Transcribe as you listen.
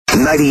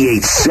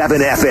98.7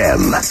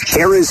 FM,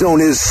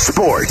 Arizona's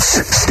sports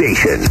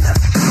station.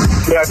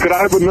 Yeah, could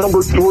I have a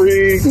number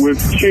 3 with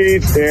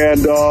cheese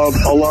and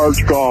a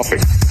large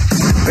coffee?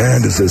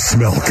 Man, does this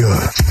smell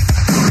good.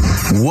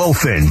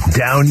 Wolfing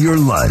down your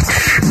lunch.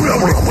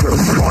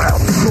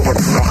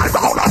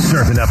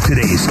 Serving up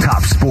today's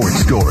top sports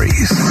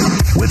stories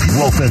with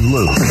Wolf and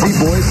Luke. Hey,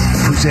 boys.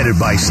 Presented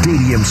by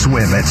Stadium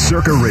Swim at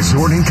Circa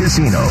Resort and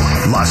Casino,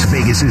 Las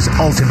Vegas's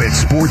ultimate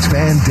sports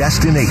fan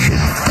destination.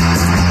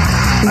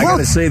 I got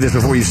to say this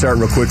before you start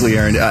real quickly,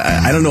 Aaron.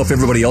 I don't know if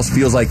everybody else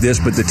feels like this,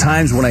 but the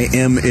times when I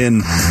am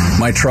in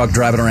my truck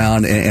driving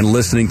around and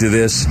listening to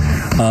this,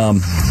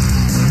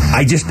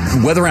 I just,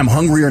 whether I'm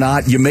hungry or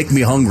not, you make me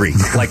hungry,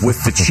 like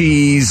with the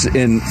cheese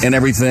and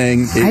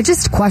everything. I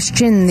just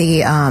question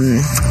the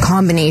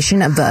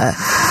combination of the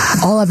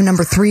olive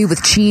number 3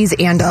 with cheese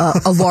and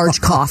a large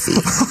coffee.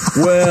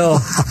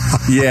 Well,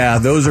 yeah,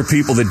 those are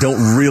people that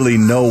don't really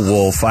know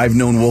Wolf. I've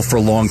known Wolf for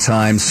a long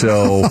time,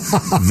 so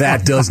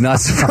that does not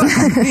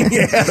surprise me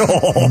at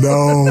all.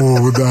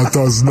 No, that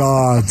does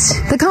not.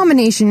 The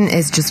combination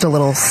is just a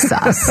little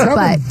sus.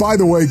 But by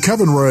the way,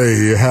 Kevin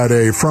Ray had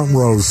a front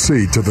row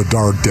seat to the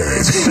dark days.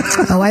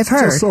 Oh, I've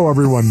heard. Just so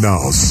everyone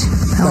knows.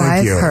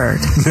 I've heard.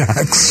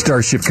 Next.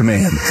 Starship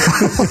Command.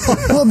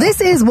 Well,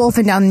 this is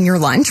Wolfing Down Your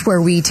Lunch,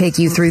 where we take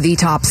you through the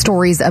top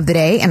stories of the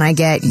day, and I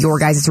get your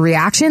guys'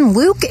 reaction.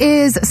 Luke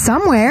is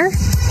somewhere.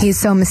 He's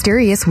so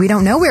mysterious. We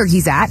don't know where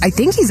he's at. I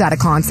think he's at a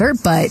concert,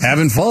 but...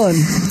 having fun.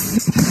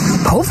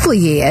 Hopefully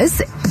he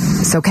is.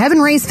 So Kevin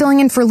Ray's filling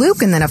in for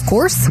Luke, and then, of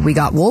course, we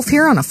got Wolf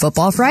here on a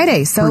Football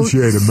Friday. So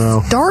appreciate it,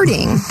 Mel.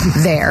 Starting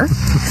there,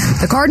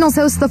 the Cardinals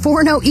host the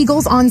 4-0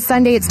 Eagles on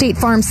Sunday at State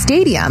Farm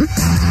Stadium.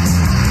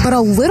 But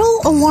a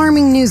little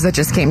alarming news that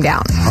just came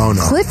down. Oh,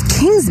 no. Cliff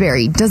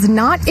Kingsbury does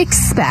not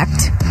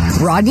expect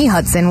Rodney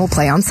Hudson will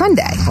play on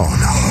Sunday. Oh,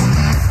 no.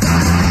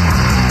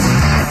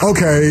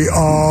 Okay,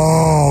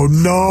 oh,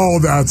 no,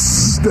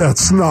 that's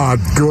not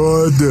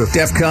good.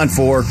 DEFCON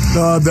 4.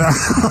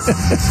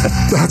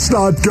 That's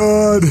not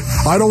good.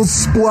 I don't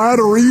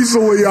splatter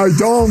easily, I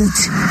don't.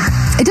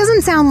 It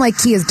doesn't sound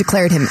like he has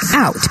declared him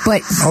out,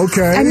 but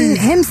okay. I mean,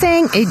 him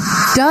saying it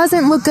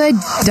doesn't look good,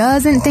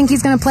 doesn't think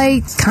he's going to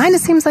play, kind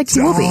of seems like he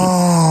will be.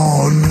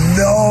 Oh,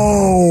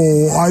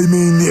 no. I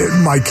mean,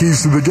 my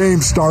keys to the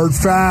game, start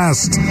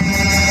fast.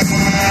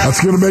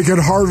 That's going to make it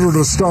harder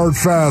to start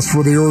fast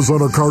for the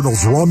Arizona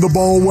Cardinals. Run the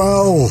ball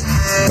well.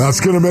 That's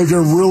going to make it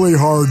really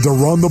hard to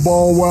run the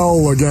ball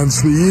well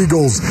against the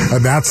Eagles,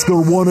 and that's their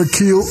one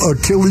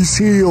Achilles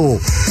heel.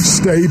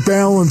 Stay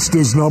balanced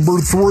is number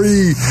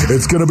 3.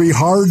 It's going to be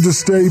hard to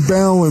stay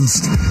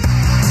balanced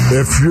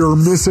if you're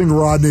missing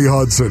Rodney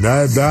Hudson.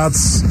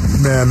 That's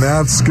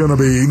going to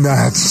be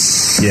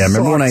nuts. Yeah,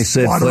 remember when I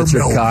said Fletcher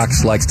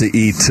Cox likes to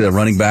eat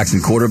running backs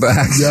and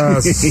quarterbacks?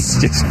 Yes.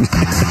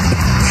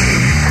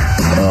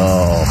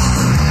 Oh,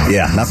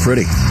 yeah, not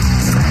pretty.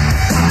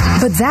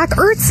 But Zach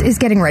Ertz is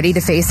getting ready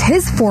to face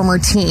his former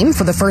team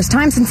for the first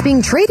time since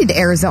being traded to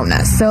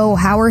Arizona. So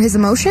how are his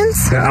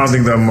emotions? I don't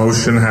think the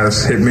emotion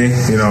has hit me.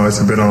 You know, it's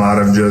been a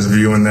lot of just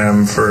viewing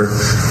them for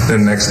the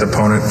next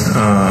opponent.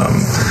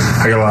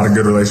 I got a lot of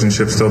good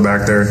relationships still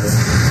back there.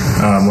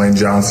 Lane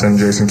Johnson,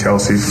 Jason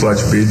Kelsey, Fletch,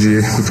 BG.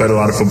 We played a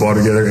lot of football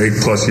together,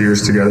 8+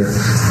 years together.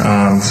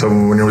 So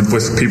when you're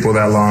with people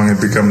that long,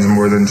 it becomes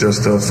more than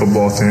just a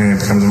football thing.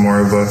 It becomes more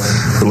of a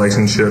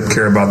relationship,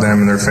 care about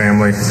them and their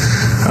family.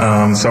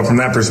 So from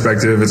that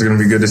perspective, it's going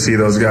to be good to see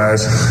those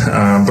guys.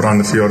 But on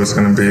the field, it's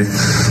going to be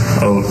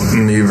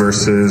me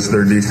versus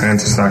their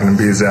defense. It's not going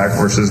to be Zach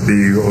versus the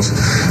Eagles.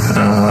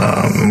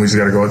 And we just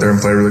got to go out there and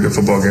play a really good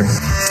football game.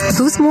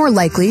 Who's more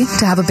likely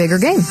to have a bigger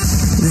game?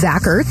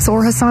 Zach Ertz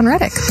or Hassan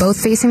Reddick, both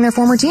facing their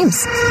former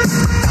teams?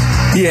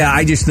 Yeah,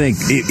 I just think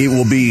it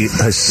will be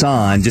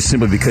Hassan, just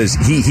simply because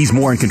he's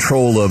more in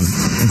control of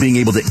being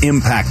able to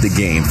impact the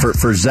game.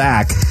 For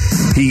Zach,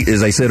 he,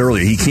 as I said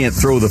earlier, he can't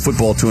throw the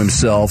football to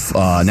himself.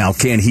 Now,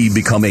 can he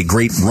become a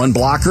great run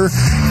blocker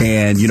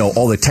and, you know,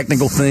 all the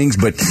technical things?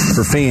 But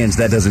for fans,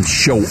 that doesn't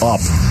show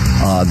up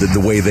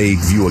the way they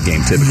view a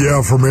game typically.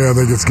 Yeah, for me, I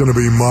think it's going to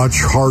be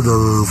much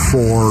harder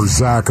for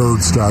Zach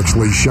Ertz to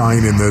actually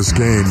shine in this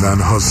game than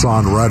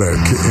Hassan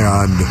Reddick.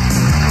 And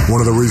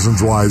one of the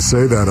reasons why I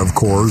say that, of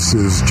course,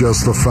 is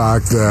just the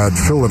fact that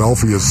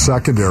Philadelphia's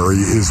secondary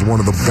is one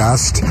of the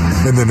best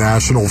in the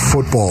National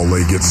Football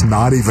League. It's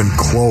not even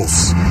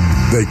close.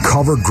 They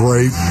cover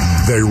great.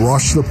 They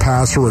rush the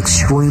passer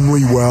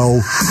extremely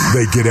well.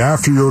 They get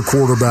after your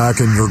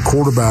quarterback, and your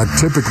quarterback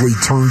typically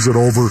turns it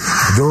over.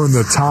 They're in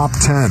the top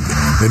 10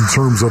 in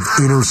terms of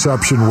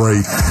interception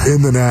rate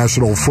in the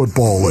National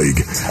Football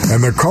League. And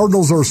the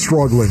Cardinals are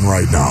struggling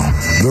right now.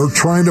 They're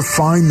trying to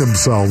find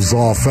themselves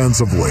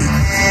offensively.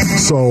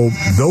 So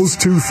those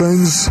two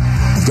things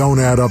don't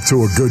add up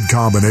to a good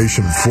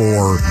combination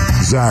for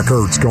Zach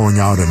Ertz going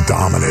out and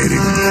dominating.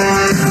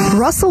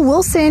 Russell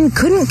Wilson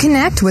couldn't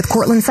connect with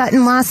Courtland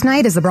Sutton last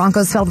night as the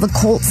Broncos fell to the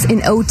Colts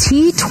in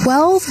OT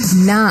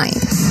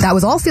 12-9. That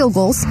was all field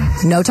goals,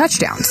 no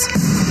touchdowns.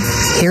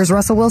 Here's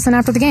Russell Wilson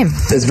after the game.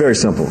 It's very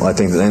simple. I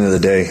think at the end of the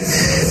day,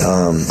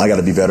 I got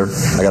to be better.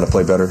 I got to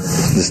play better.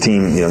 This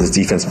team, this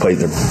defense played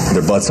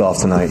their butts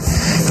off tonight.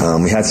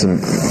 We had some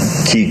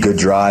key good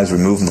drives. We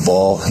moved the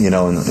ball, in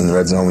the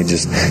red zone. We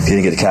just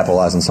didn't get to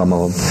capitalize on some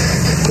of them.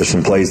 There's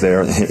some plays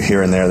there,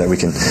 here and there that we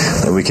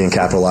can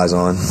capitalize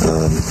on.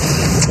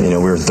 We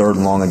were third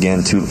and long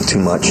again, too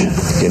much.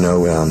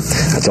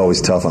 That's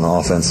always tough on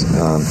offense.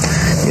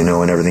 And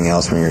everything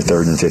else when you're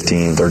 3rd and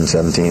 15, 3rd and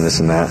 17,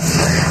 this and that.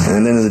 And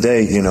at the end of the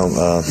day,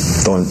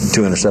 throwing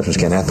 2 interceptions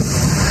can't happen.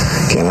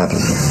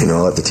 I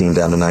let the team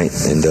down tonight.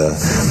 And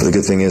but the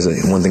good thing is,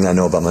 one thing I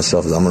know about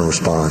myself is I'm going to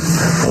respond.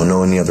 I don't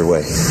know any other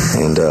way.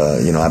 And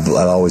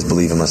I always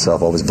believe in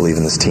myself. Always believe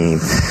in this team.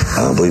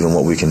 Believe in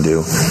what we can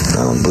do.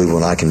 Believe in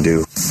what I can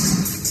do.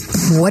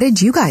 What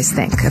did you guys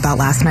think about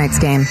last night's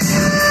game?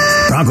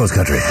 Broncos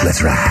country,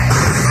 let's ride.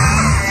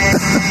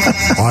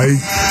 I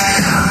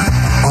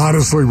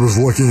honestly was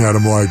looking at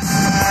him like,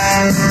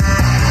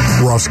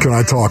 Russ, can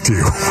I talk to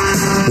you?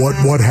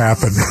 What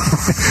happened?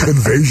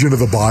 Invasion of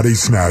the Body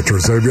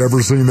Snatchers. Have you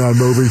ever seen that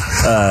movie?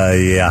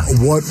 Yeah.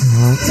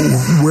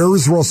 Where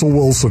is Russell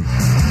Wilson?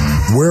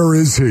 Where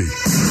is he?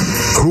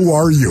 Who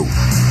are you?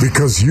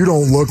 Because you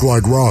don't look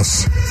like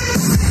Russ.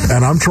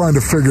 And I'm trying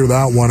to figure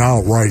that one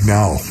out right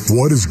now.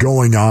 What is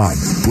going on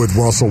with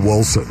Russell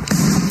Wilson?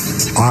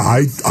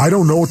 I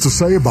don't know what to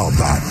say about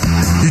that.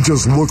 He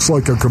just looks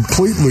like a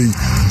completely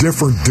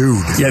different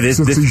dude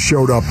since he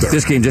showed up there.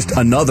 This game, just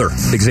another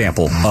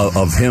example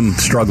of him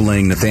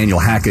struggling, Nathaniel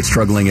Hackett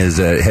struggling as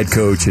a head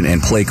coach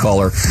and play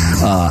caller.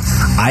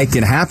 I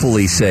can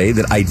happily say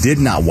that I did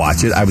not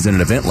watch it. I was in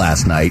an event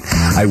last night.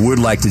 I would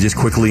like to just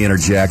quickly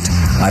interject.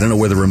 I don't know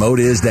where the remote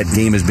is. That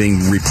game is being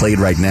replayed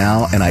right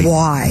now, and I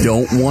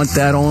don't want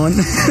that on.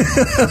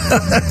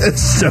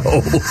 So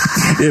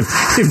if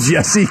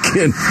Jesse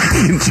can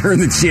turn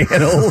the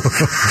channel,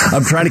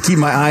 I'm trying to keep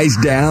my eyes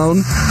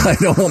down. I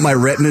don't want my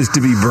retinas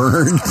to be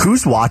burned.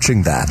 Who's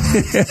watching that?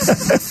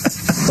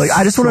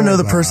 I just want to know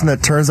the person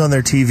that turns on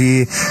their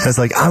TV that's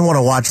like, I want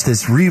to watch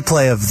this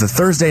replay of the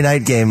Thursday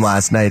night game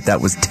last night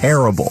that was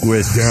terrible.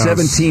 With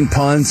 17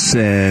 punts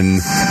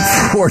and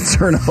 4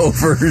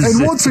 turnovers.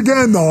 And once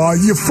again, though,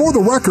 for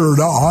the record,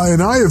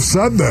 and I have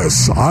said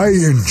this, I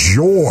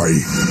enjoy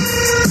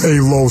a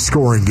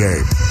low-scoring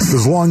game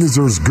as long as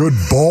there's good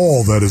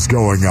ball that is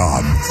going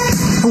on.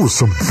 There was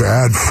some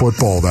bad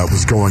football that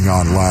was going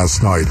on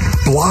last night.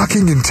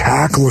 Blocking and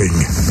tackling.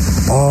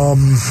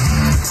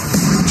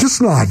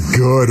 Just not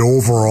good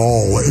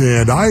overall.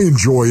 And I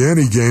enjoy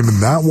any game. In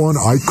that one,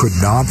 I could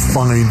not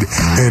find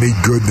any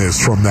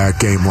goodness from that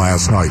game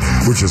last night,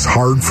 which is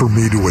hard for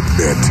me to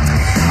admit.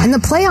 And the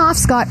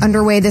playoffs got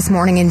underway this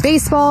morning in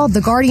baseball.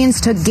 The Guardians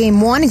took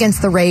Game 1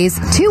 against the Rays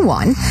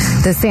 2-1.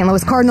 The St.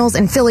 Louis Cardinals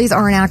and Phillies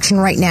are in action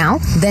right now.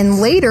 Then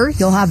later,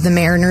 you'll have the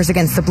Mariners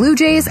against the Blue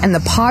Jays and the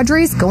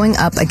Padres going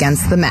up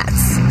against the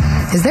Mets.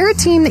 Is there a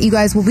team that you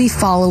guys will be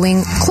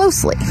following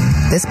closely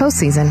this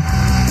postseason?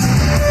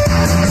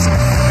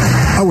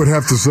 I would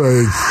have to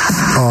say,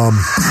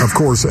 of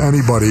course,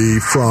 anybody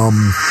from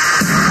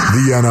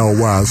the NL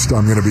West,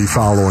 I'm going to be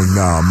following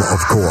them, of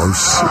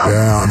course.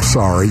 Yeah, I'm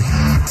sorry.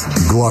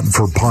 Glutton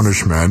for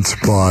punishment,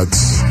 but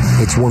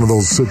it's one of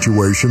those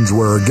situations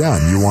where,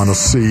 again, you want to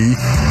see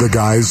the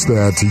guys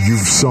that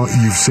you've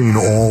seen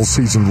all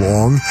season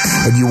long,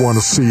 and you want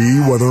to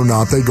see whether or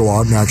not they go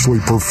out and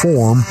actually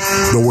perform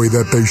the way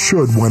that they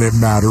should when it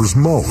matters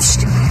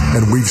most.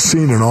 And we've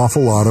seen an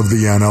awful lot of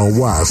the NL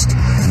West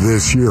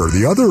this year.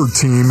 The other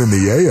team in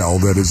the AL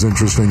that is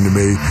interesting to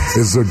me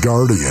is the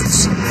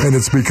Guardians, and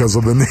it's because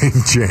of the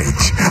name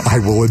change. I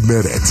will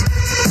admit it.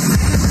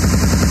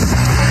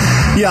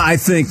 Yeah, I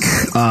think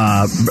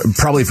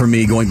probably for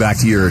me, going back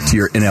to your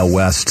NL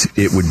West,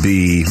 it would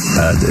be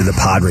the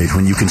Padres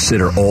when you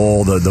consider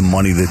all the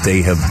money that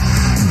they have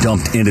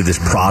dumped into this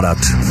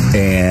product,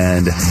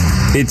 and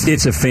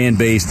it's a fan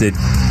base that,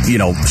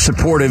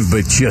 supportive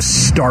but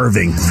just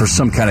starving for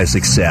some kind of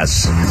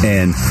success,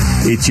 and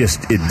it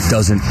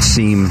doesn't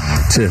seem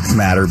to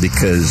matter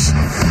because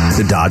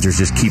the Dodgers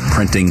just keep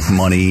printing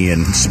money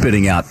and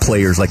spitting out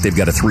players like they've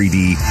got a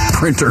 3D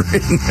printer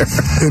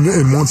in there.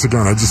 And once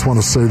again, I just want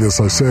to say this.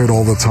 I say it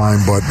all the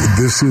time, but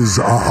this is,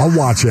 I'll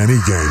watch any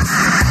game.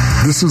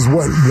 This is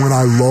when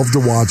I love to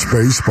watch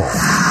baseball,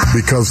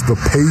 because the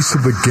pace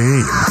of the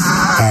game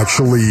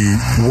actually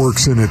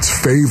works in its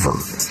favor.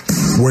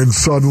 When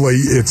suddenly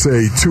it's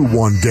a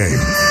 2-1 game.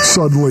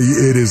 Suddenly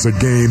it is a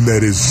game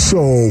that is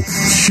so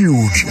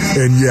huge,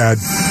 and yet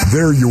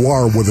there you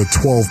are with a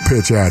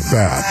 12-pitch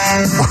at-bat.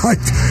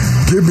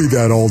 Give me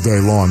that all day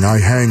long. I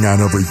hang on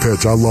every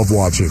pitch. I love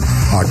watching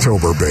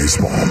October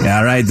baseball.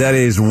 All right, that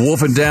is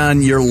wolfing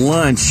down your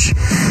lunch.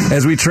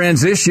 As we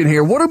transition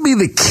here, what will be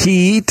the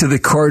key to the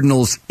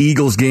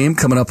Cardinals-Eagles game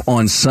coming up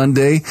on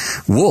Sunday?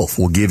 Wolf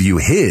will give you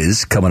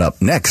his coming up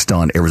next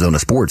on Arizona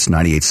Sports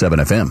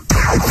 98.7 FM.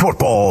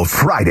 Football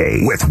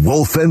Friday with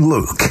Wolf and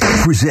Luke.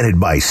 Presented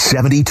by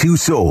 72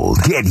 Sold.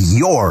 Get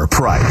your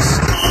price.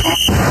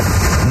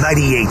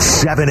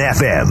 98.7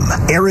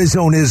 FM.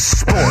 Arizona's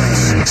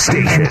sports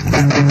station.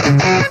 Come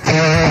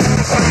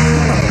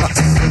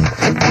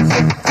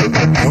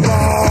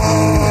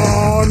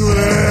on,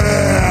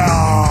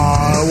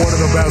 one of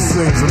the best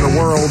things in the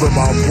world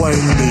about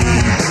playing the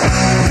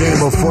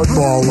game of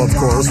football, of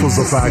course, was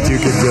the fact you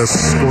could just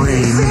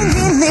scream.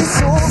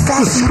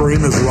 Just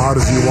scream as loud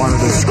as you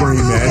wanted to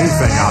scream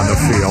anything on the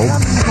field.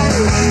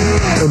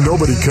 And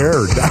nobody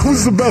cared. That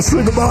was the best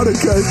thing about it,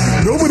 Kay.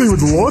 Nobody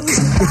would look.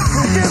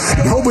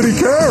 Nobody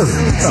cared.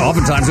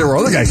 Oftentimes there were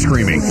other guys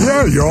screaming.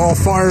 Yeah, you're all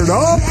fired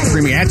up.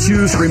 Screaming at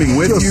you, screaming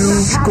with just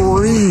you.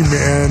 Scream,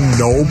 and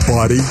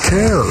nobody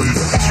cared.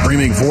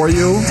 Screaming for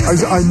you.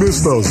 I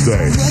miss those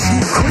days.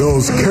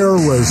 Those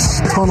careless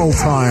tunnel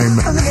time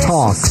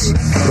talks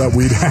that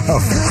we'd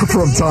have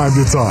from time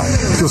to time.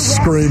 Just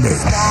screaming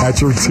at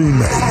your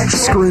teammates,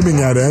 screaming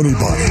at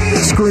anybody,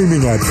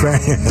 screaming at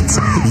fans,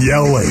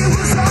 yelling.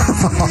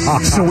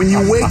 So when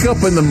you wake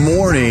up in the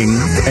morning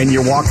and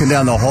you're walking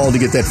down the hall to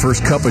get that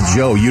first cup of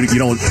Joe, you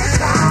don't.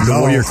 The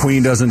Warrior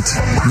Queen doesn't.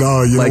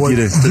 No, you like know what?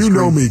 You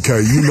know me,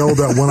 Kay. You know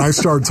that when I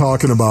start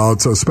talking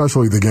about,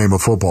 especially the game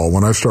of football,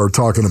 when I start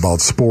talking about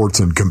sports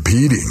and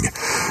competing,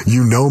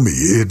 you know me.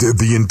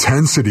 The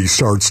intensity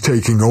starts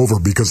taking over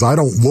because I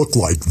don't look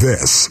like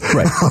this.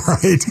 Right.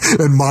 Right?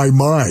 In my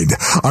mind,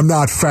 I'm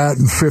not fat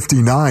and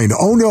 59.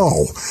 Oh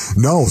no.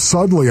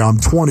 Suddenly I'm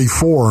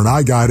 24 and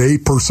I got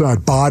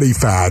 8% body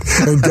fat.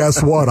 And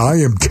guess what? I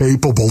am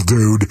capable,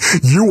 dude.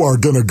 You are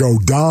going to go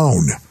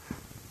down.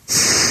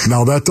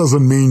 Now, that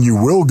doesn't mean you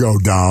will go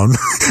down,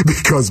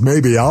 because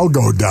maybe I'll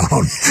go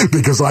down,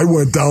 because I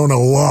went down a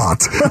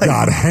lot,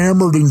 got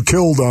hammered and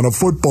killed on a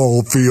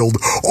football field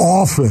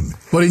often.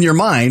 But in your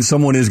mind,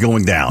 someone is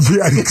going down.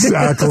 Yeah,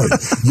 exactly.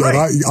 Yet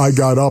I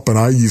got up and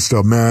I used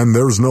to, man,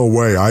 there's no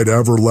way I'd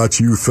ever let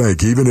you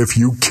think, even if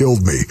you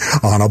killed me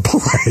on a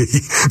play,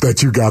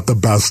 that you got the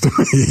best of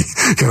me.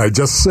 Can I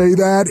just say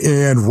that?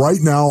 And right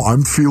now,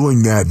 I'm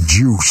feeling that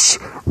juice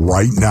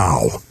right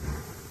now.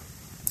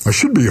 I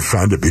should be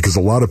offended because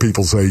a lot of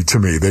people say to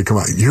me, they come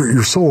out,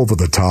 you're so over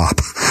the top.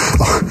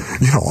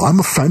 I'm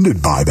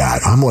offended by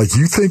that. I'm like,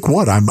 you think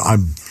what? I'm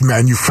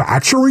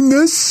manufacturing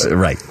this?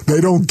 Right.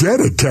 They don't get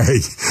it, Kay.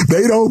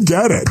 They don't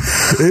get it.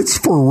 It's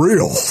for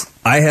real.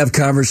 I have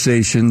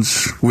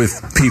conversations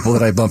with people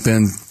that I bump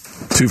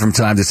into from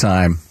time to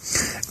time,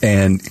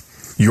 and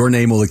your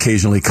name will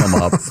occasionally come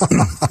up.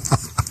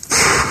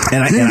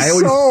 And I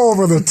always, so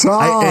over the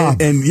top.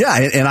 And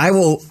I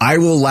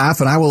will laugh,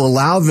 and I will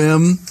allow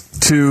them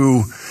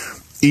to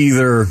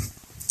either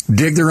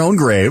dig their own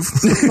grave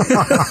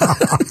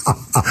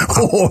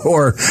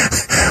or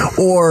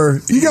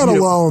you got to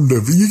allow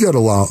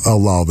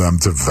them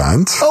to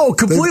vent. Oh,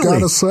 completely. They've got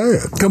to say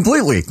it.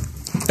 Completely.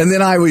 And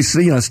then I always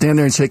stand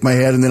there and shake my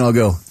head, and then I'll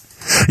go,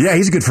 yeah,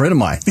 he's a good friend of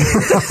mine.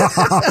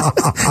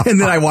 And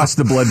then I watch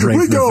the blood drain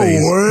from the face.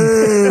 We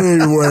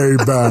go way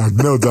back.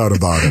 No doubt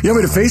about it. You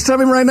want me to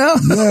FaceTime him right now?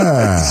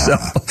 Yeah.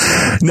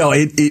 No,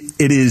 it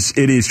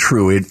is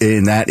true.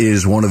 And that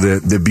is one of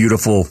the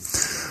beautiful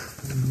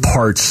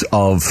parts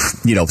of,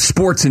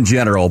 sports in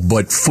general,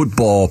 but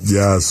football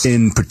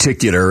in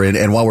particular.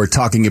 And while we're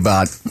talking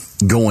about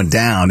going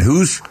down,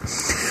 who's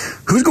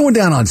going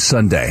down on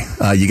Sunday?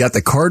 You got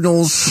the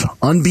Cardinals,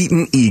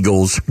 unbeaten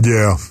Eagles.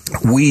 Yeah.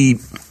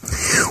 We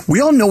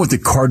all know what the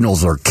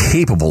Cardinals are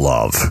capable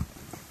of,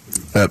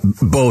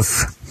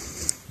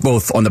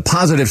 both on the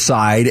positive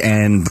side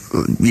and,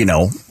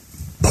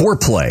 poor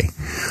play.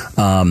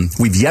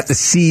 We've yet to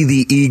see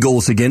the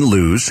Eagles again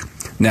lose.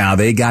 Now,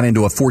 they got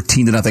into a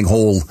 14-0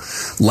 hole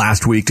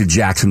last week to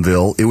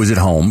Jacksonville. It was at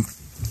home.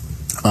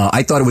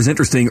 I thought it was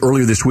interesting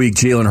earlier this week,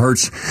 Jalen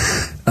Hurts,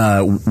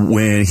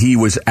 when he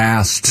was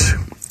asked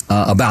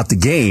about the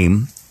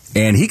game,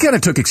 and he kind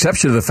of took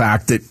exception to the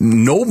fact that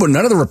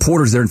none of the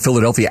reporters there in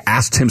Philadelphia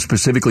asked him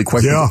specifically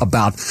questions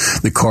about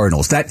the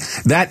Cardinals. That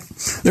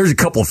there's a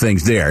couple of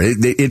things there.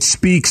 It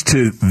speaks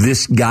to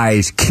this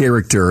guy's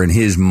character and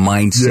his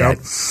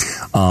mindset,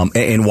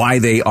 and why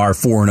they are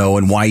 4-0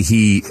 and why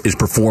he is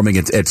performing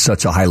at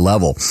such a high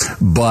level.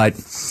 But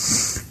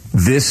this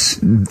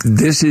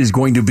is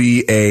going to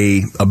be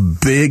a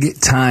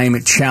big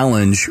time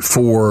challenge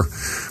for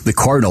the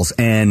Cardinals.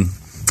 And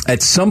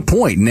at some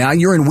point, now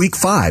you're in week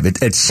 5,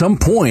 at some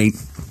point,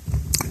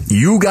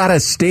 you got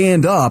to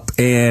stand up,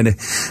 and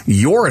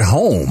you're at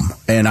home.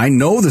 And I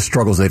know the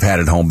struggles they've had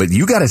at home, but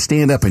you got to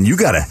stand up and you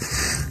got to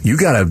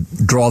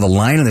draw the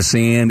line in the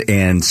sand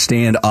and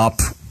stand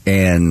up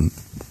and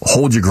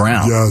hold your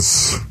ground.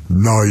 Yes.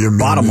 No, you mean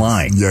bottom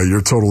line. Yeah,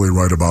 you're totally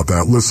right about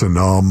that. Listen,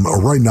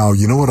 right now,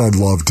 you know what I'd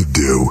love to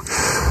do?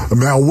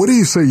 Mal, what do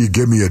you say you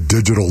give me a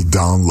digital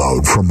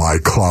download from my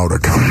cloud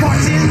account?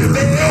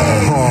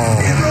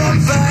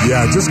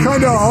 Yeah, just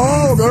kind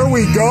of, there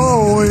we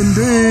go,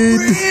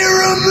 indeed.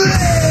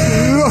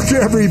 Look,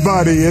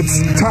 everybody, it's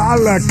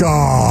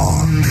Talaka.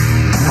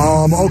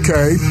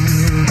 Okay.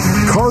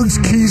 Cards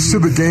keys to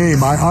the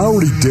game. I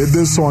already did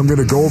this, so I'm going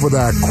to go over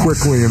that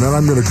quickly, and then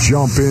I'm going to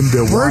jump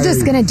into. We're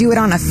just going to do it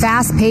on a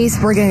fast pace.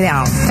 We're going to get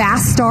a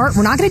fast start.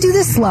 We're not going to do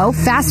this slow.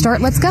 Fast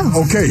start. Let's go.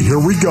 Okay, here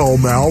we go,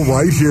 Mel.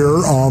 Right here.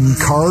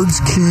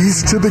 Cards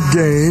keys to the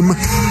game.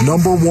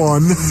 Number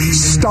 1,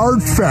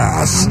 start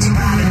fast.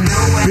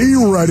 Be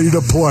ready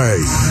to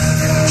play.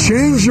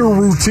 Change your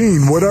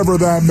routine, whatever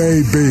that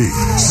may be.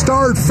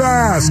 Start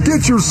fast.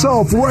 Get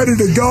yourself ready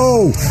to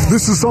go.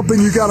 This is something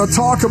you got to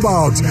talk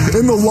about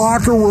in the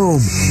locker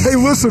room. Hey,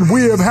 listen,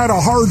 we have had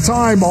a hard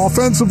time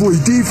offensively,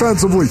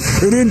 defensively,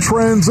 and in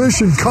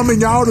transition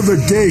coming out of the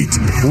gate.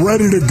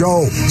 Ready to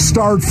go.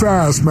 Start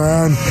fast,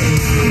 man.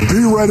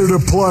 Be ready to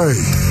play.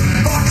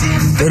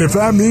 And if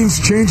that means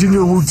changing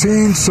your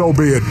routine, so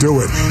be it.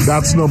 Do it.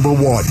 That's number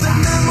 1.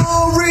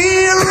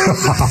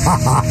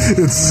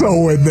 It's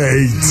so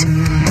innate.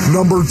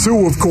 Number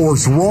 2, of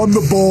course, run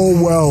the ball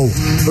well,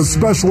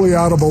 especially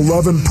out of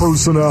 11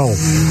 personnel.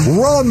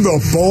 Run the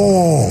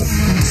ball.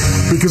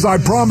 Because I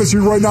promise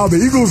you right now, the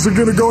Eagles are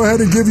going to go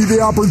ahead and give you the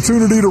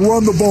opportunity to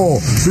run the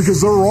ball. Because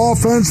their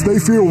offense,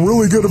 they feel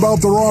really good about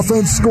their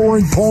offense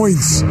scoring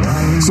points.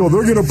 So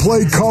they're going to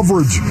play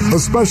coverage,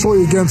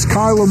 especially against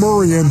Kyler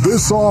Murray and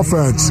this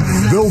offense.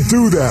 They'll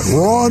do that.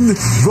 Run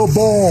the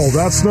ball.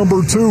 That's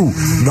number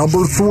 2.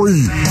 Number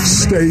 3,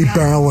 stay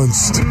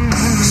balanced.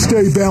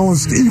 Stay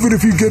balanced even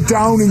if you get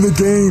down in the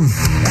game.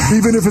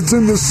 Even if it's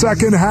in the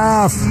second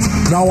half.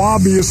 Now,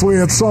 obviously,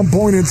 at some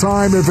point in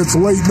time, if it's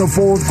late in the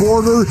fourth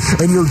quarter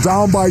and you're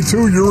down by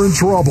 2, you're in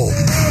trouble.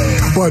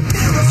 But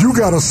you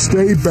got to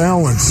stay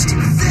balanced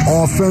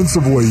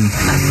offensively,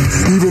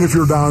 even if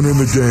you're down in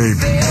the game.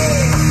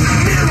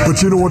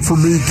 But you know what, for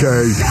me,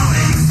 Kay,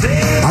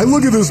 I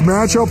look at this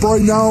matchup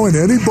right now, and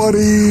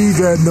anybody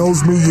that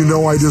knows me, you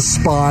know I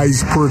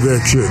despise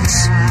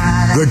predictions.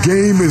 The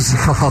game is,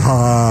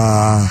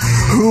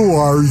 who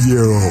are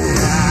you?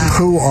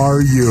 Who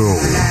are you?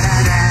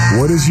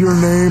 What is your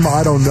name?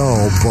 I don't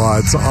know,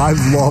 but I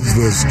love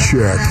this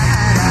chick.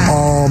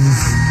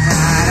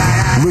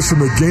 Listen,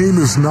 the game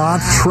is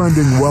not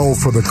trending well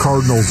for the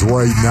Cardinals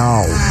right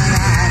now.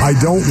 I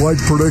don't like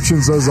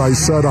predictions. As I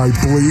said, I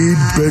bleed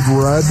Big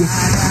Red,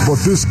 but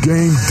this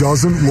game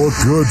doesn't look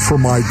good for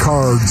my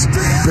Cards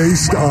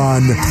based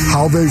on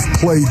how they've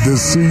played this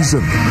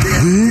season.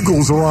 The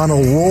Eagles are on a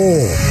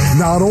roll.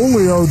 Not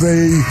only are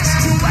they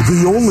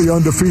the only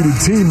undefeated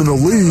team in the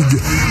league,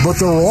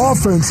 but their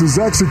offense is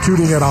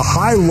executing at a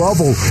high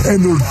level,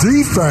 and their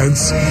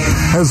defense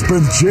has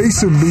been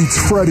Jason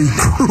meets Freddy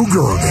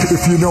Krueger,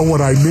 if you know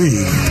what I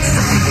mean.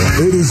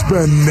 It has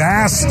been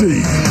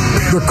nasty.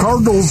 The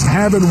Cardinals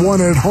haven't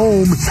won at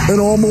home in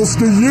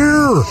almost a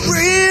year.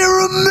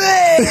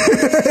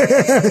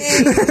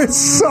 It's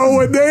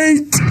so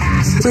innate,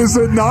 is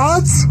it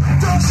not?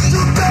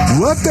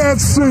 Let that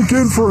sink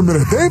in for a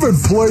minute. They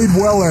haven't played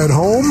well at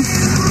home.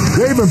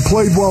 They haven't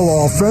played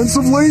well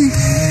offensively,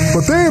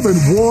 but they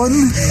haven't won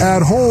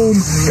at home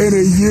in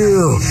a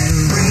year.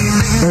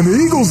 And the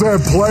Eagles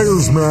have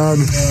players, man.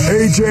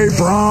 A.J.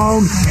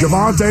 Brown,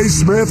 Devontae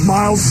Smith,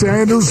 Miles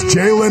Sanders,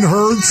 Jalen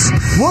Hurts.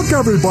 Look,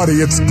 everybody,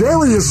 it's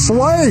Darius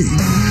Slay,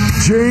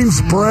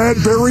 James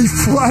Bradbury,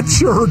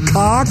 Fletcher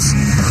Cox,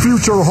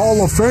 future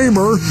Hall of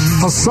Famer,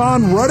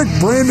 Hassan Reddick,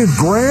 Brandon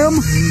Graham.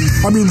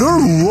 I mean,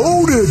 they're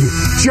loaded.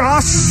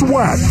 Josh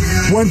Sweat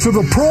went to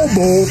the Pro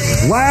Bowl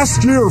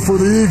last year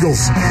for the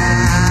Eagles.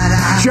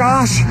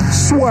 Josh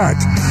Sweat,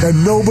 and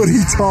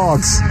nobody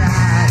talks.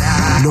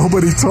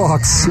 Nobody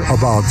talks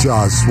about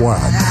Josh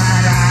Sweat.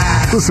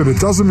 Listen, it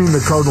doesn't mean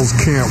the Cardinals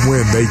can't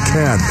win. They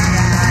can.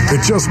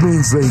 It just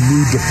means they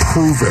need to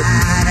prove it.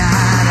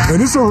 And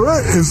is there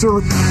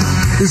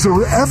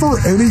ever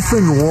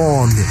anything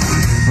wrong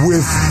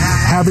with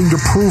having to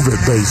prove it,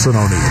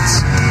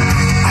 Basinonians?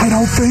 I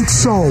don't think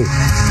so.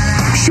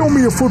 Show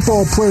me a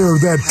football player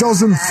that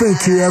doesn't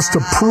think he has to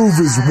prove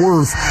his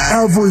worth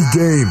every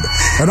game.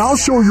 And I'll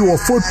show you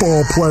a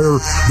football player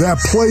that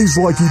plays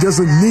like he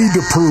doesn't need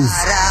to prove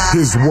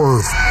his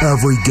worth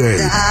every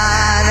game.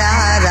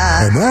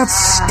 And that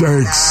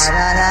stinks.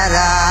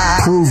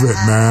 Prove it,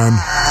 man.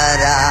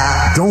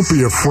 Don't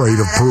be afraid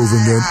of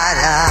proving it.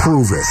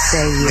 Prove it.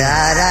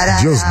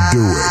 Just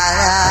do it.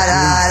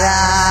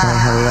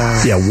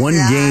 Yeah, one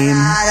game,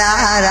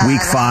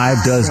 week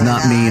 5, does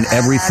not mean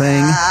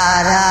everything,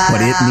 but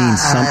it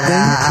means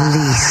something.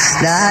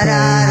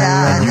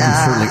 And you can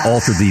certainly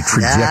alter the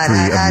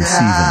trajectory of your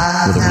season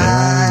with a win.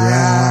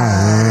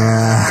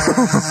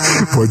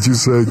 What'd you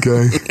say,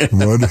 Kay?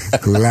 What?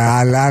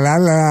 La, la, la,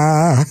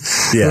 la.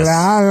 Yes.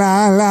 La,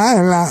 la, la,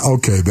 la.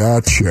 Okay,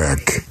 that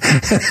check.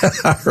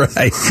 All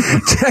right.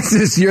 Text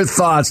us your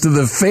thoughts to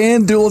the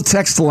FanDuel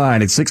text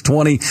line at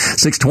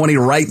 620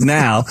 right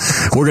now.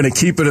 We're going to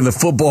keep it in the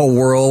football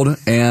world.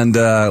 And,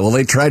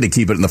 they tried to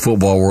keep it in the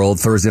football world.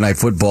 Thursday Night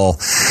Football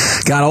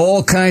got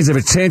all kinds of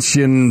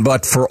attention,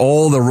 but for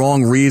all the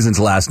wrong reasons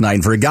last night.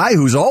 And for a guy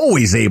who's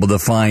always able to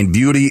find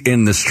beauty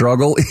in the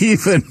struggle,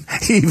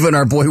 even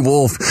our boy Wolf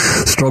Wolf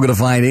struggle to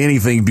find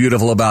anything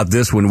beautiful about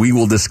this one. We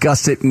will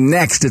discuss it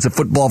next. It's a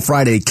Football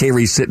Friday.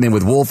 K-Ray sitting in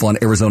with Wolf on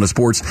Arizona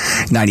Sports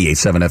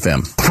 98.7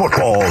 FM.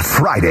 Football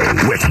Friday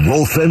with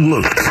Wolf and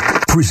Luke.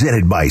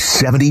 Presented by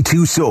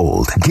 72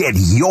 Sold. Get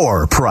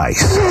your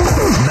price.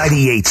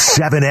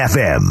 98.7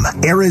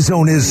 FM,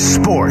 Arizona's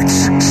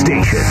sports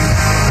station.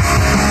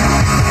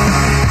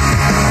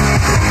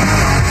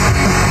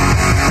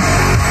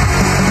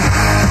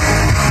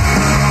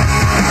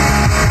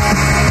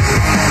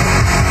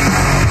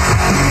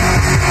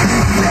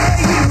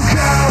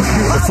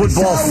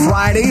 Football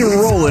Friday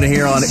rolling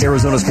here on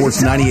Arizona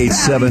Sports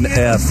 98.7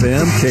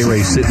 FM.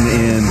 K-Ray sitting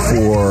in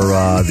for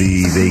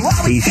the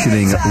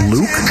vacationing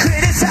Luke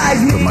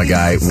with my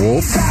guy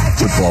Wolf.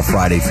 Football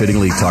Friday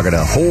fittingly talking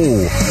a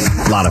whole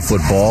lot of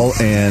football.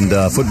 And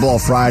Football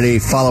Friday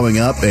following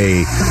up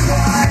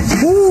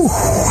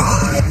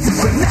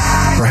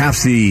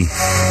perhaps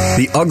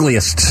the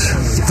ugliest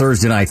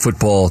Thursday night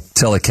football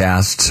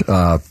telecast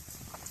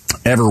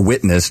ever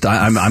witnessed.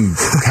 I'm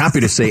happy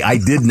to say I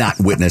did not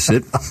witness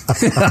it.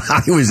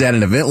 I was at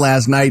an event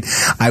last night.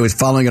 I was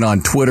following it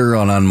on Twitter,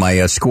 on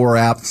my Score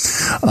app.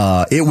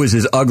 It was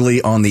as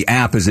ugly on the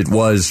app as it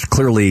was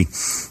clearly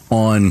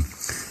on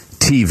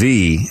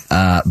TV.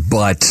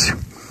 But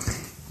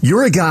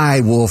you're a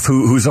guy, Wolf,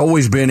 who's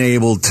always been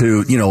able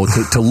to,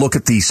 to look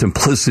at the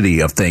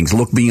simplicity of things,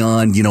 look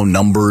beyond,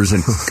 numbers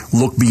and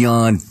look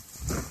beyond.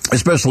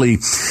 Especially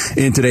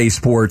in today's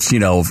sports,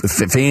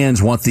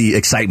 fans want the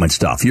excitement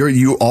stuff.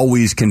 You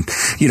always can,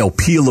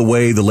 peel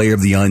away the layer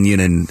of the onion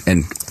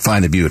and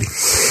find the beauty.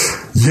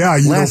 Yeah,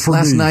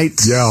 last night,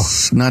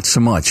 not so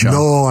much. Huh?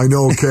 No, I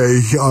know,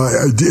 okay.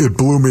 It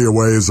blew me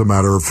away, as a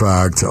matter of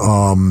fact.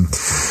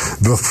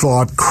 The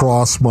thought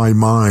crossed my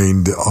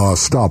mind,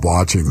 stop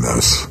watching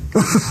this.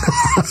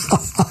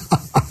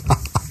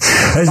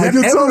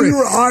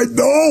 I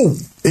know.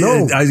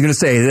 No. I was going to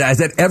say, has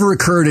that ever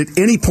occurred at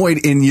any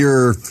point in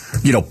your,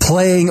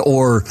 playing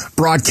or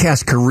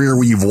broadcast career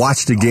where you've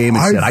watched a game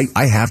and said,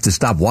 I have to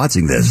stop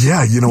watching this?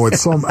 Yeah,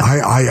 it's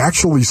I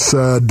actually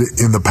said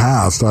in the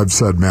past, I've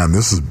said, man,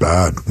 this is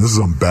bad. This is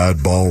some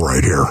bad ball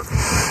right here.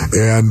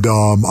 And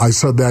I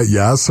said that,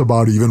 yes,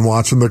 about even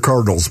watching the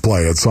Cardinals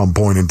play at some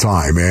point in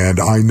time. And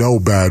I know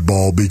bad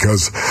ball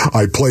because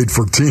I played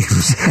for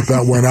teams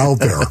that went out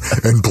there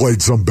and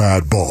played some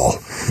bad ball,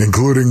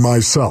 including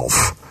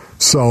myself.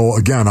 So,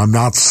 again, I'm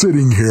not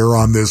sitting here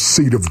on this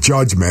seat of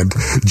judgment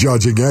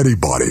judging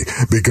anybody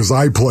because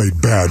I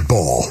played bad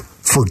ball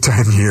for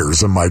 10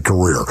 years in my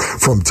career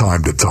from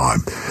time to time.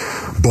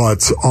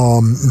 But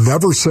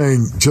never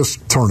saying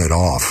just turn it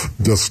off.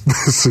 Just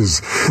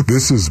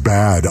this is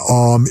bad.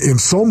 And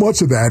so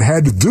much of that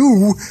had to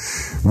do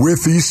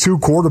with these two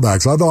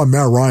quarterbacks. I thought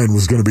Matt Ryan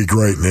was going to be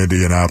great in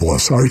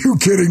Indianapolis. Are you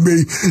kidding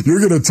me? You're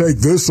going to take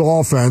this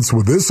offense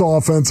with this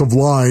offensive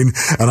line,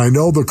 and I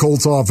know the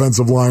Colts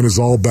offensive line is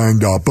all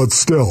banged up, but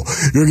still,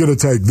 you're going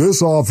to take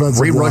this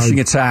offensive line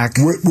rushing attack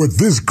with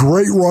this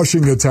great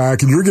rushing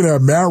attack, and you're going to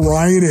have Matt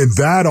Ryan in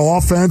that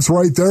offense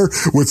right there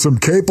with some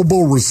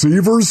capable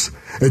receivers.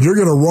 And you're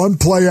going to run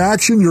play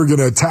action, you're going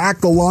to attack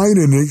the line,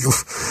 and it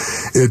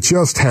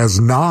just has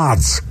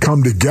nods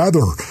come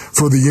together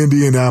for the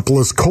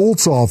Indianapolis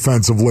Colts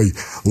offensively,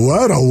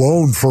 let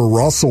alone for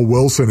Russell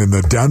Wilson and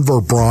the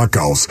Denver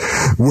Broncos,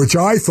 which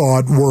I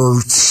thought were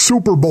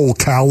Super Bowl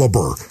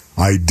caliber.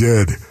 I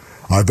did.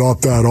 I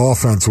thought that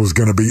offense was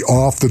going to be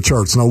off the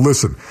charts. Now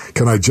listen,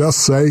 can I just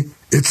say,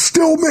 it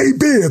still may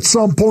be at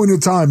some point in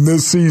time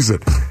this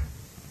season.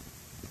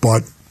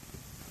 But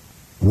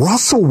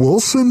Russell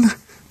Wilson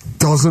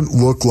doesn't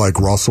look like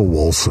Russell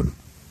Wilson.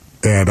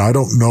 And I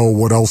don't know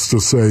what else to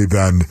say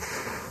than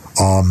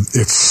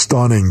it's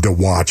stunning to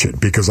watch it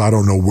because I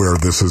don't know where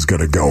this is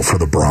going to go for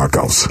the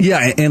Broncos.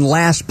 Yeah, and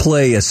last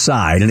play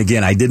aside, and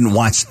again, I didn't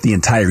watch the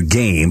entire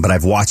game, but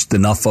I've watched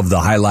enough of the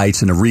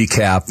highlights and the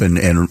recap and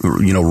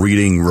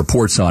reading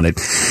reports on it.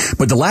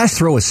 But the last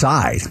throw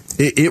aside,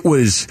 it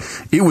was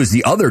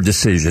the other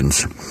decisions.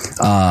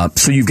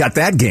 So you've got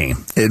that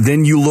game.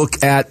 Then you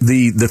look at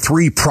the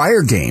three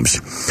prior games.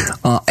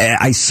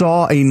 I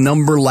saw a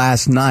number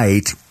last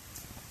night.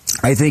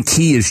 I think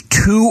he is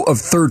 2 of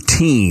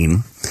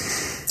 13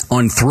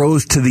 on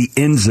throws to the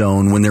end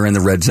zone when they're in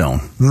the red zone.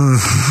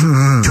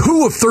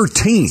 2 of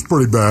 13. That's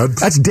pretty bad.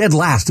 That's dead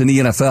last in the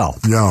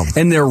NFL. Yeah.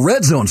 And their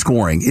red zone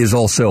scoring is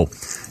also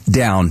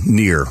down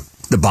near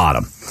the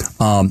bottom.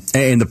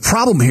 And the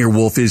problem here,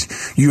 Wolf, is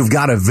you've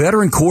got a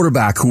veteran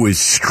quarterback who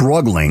is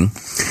struggling,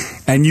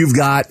 and you've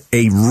got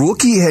a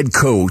rookie head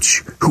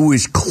coach who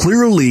is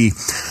clearly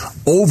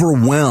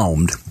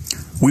overwhelmed.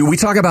 We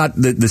talk about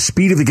the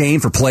speed of the game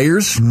for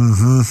players.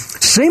 Mm-hmm.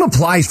 Same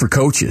applies for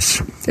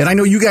coaches. And I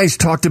know you guys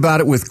talked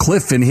about it with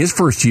Cliff in his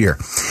first year.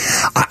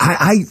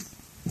 I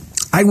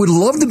would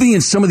love to be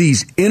in some of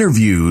these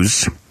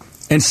interviews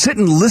and sit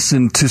and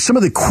listen to some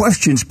of the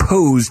questions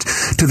posed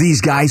to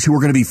these guys who are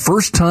going to be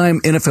first-time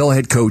NFL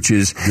head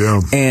coaches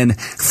and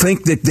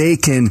think that they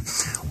can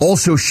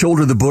also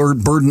shoulder the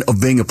burden of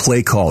being a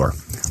play caller.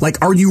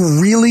 Like, are you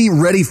really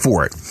ready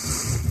for it?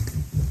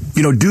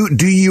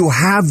 Do you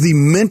have the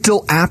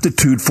mental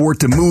aptitude for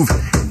it to move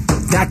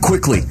that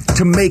quickly,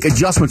 to make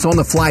adjustments on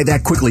the fly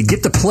that quickly,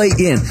 get the play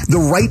in,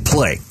 the right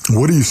play?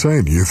 What are you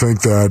saying? Do you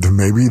think that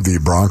maybe the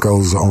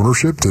Broncos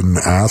ownership didn't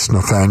ask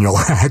Nathaniel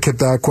Hackett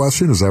that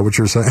question? Is that what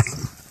you're saying?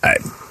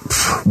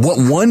 What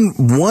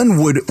one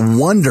would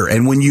wonder,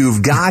 and when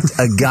you've got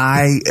a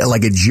guy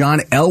like a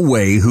John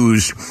Elway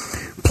who's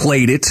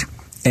played it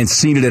and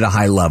seen it at a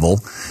high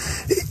level,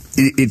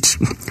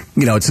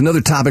 it's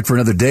another topic for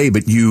another day.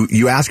 But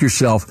you ask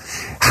yourself,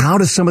 how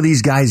do some of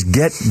these guys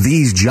get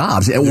these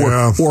jobs,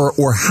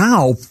 or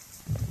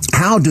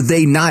how do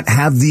they not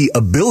have the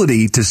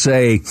ability to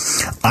say,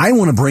 I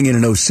want to bring in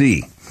an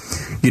OC?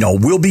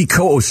 We'll be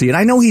co-OC. And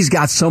I know he's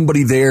got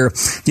somebody there,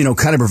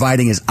 kind of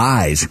providing his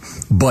eyes.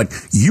 But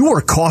you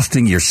are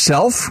costing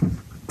yourself.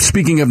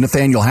 Speaking of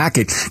Nathaniel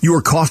Hackett, you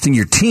are costing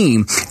your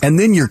team. And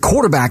then your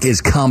quarterback is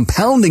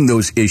compounding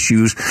those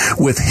issues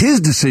with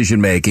his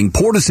decision-making,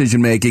 poor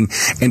decision-making,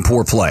 and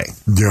poor play.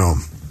 Yeah.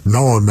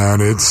 No,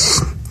 man,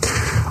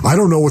 I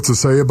don't know what to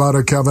say about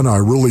it, Kevin. I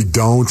really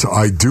don't.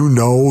 I do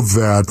know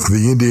that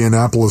the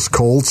Indianapolis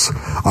Colts,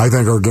 I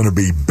think, are going to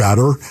be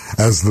better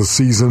as the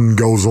season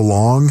goes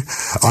along.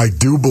 I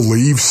do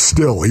believe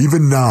still,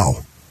 even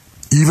now,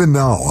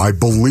 I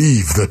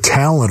believe the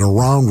talent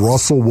around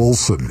Russell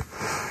Wilson,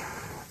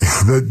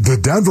 the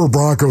Denver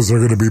Broncos are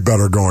going to be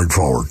better going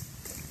forward.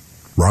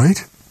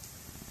 Right?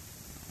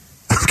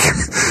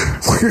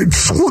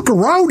 Just look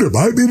around him.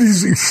 I mean,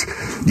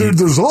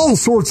 there's all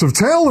sorts of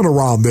talent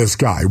around this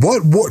guy.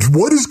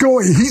 What is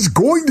going? He's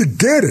going to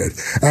get it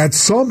at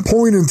some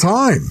point in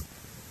time.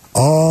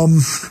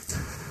 Man,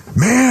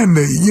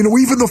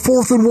 even the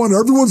 4th and 1.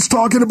 Everyone's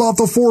talking about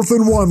the 4th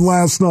and 1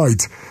 last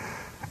night,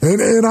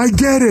 and I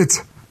get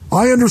it.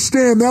 I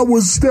understand that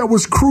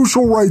was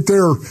crucial right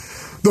there,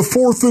 the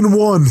 4th and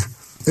 1.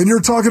 And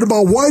you're talking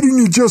about, why didn't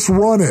you just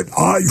run it?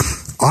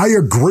 I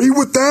agree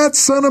with that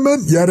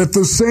sentiment, yet at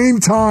the same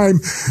time,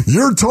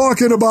 you're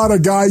talking about a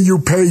guy you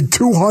paid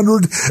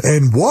 $200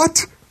 and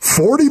what?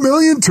 $40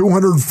 million?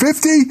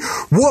 $250?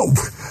 What?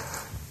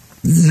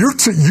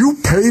 You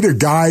paid a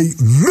guy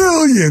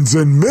millions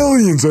and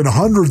millions and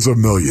hundreds of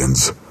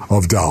millions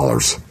of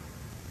dollars.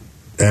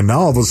 And now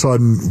all of a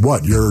sudden,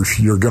 what?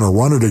 You're going to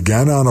run it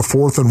again on a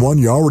 4th and 1?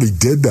 You already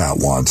did that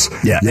once.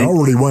 Yeah, you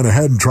already went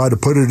ahead and tried to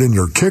put it in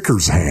your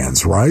kicker's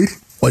hands, right?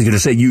 Well, you're going to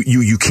say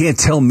you can't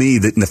tell me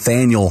that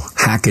Nathaniel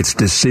Hackett's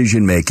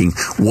decision making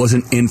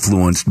wasn't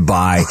influenced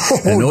by.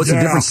 I know it's a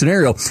different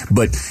scenario,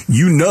 but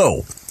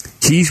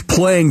he's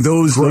playing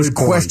those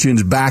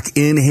questions back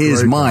in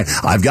his mind.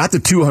 I've got the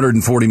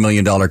 $240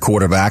 million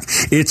quarterback.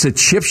 It's a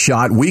chip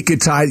shot. We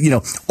could tie,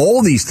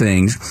 all these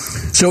things.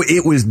 So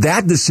it was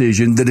that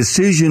decision, the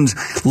decisions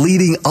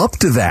leading up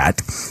to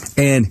that.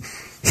 And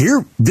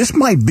here, this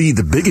might be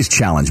the biggest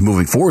challenge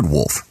moving forward,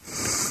 Wolf.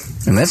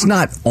 And that's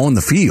not on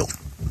the field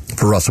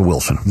for Russell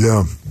Wilson.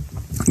 Yeah.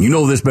 You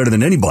know this better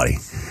than anybody.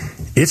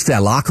 It's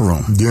that locker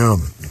room. Yeah.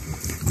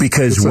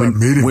 Because when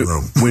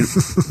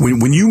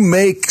you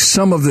make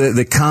some of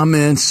the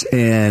comments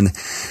and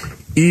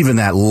even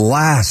that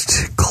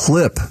last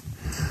clip,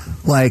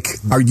 like,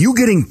 are you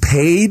getting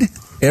paid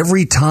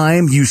every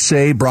time you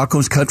say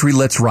Broncos country,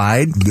 let's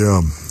ride?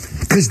 Yeah.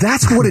 Because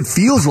that's what it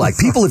feels like.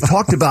 People have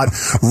talked about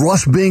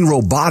Russ being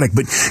robotic,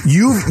 but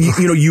you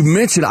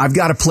mentioned I've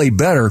got to play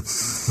better.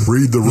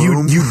 Read the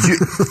room.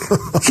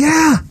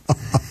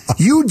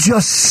 You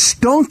just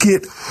stunk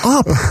it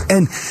up,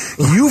 and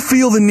you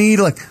feel the need,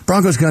 like,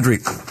 Broncos country,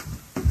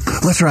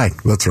 let's ride.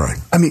 Let's ride.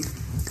 I mean,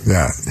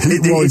 yeah,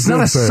 it's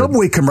not a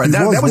Subway commercial.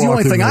 That was the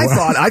only thing I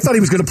thought. I thought he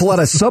was going to pull out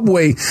a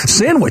Subway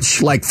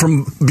sandwich, like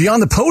from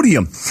beyond the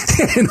podium,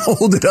 and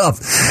hold it up.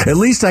 At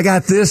least I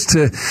got this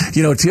to,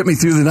 tip me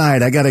through the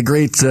night. I got a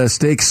great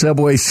steak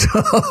Subway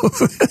sub.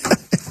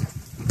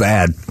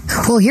 Bad.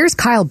 Well, here's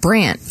Kyle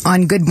Brandt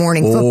on Good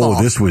Morning Football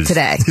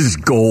today. This is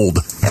gold.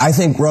 I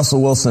think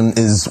Russell Wilson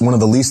is one of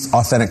the least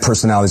authentic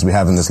personalities we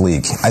have in this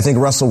league. I think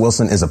Russell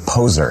Wilson is a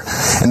poser.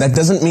 And that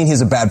doesn't mean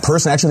he's a bad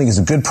person. I actually think he's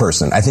a good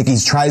person. I think he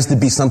tries to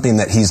be something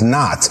that he's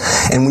not.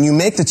 And when you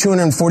make the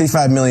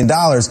 $245 million,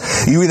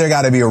 you either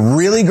got to be a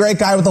really great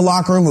guy with the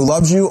locker room who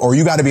loves you, or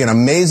you got to be an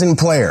amazing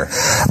player.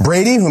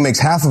 Brady, who makes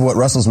half of what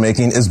Russell's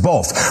making, is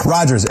both.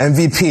 Rodgers,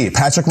 MVP.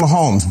 Patrick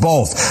Mahomes,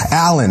 both.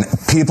 Allen,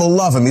 people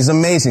love him. He's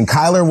amazing.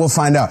 Kyler, we'll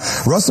find out.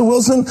 Russell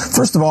Wilson,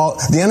 first of all,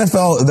 the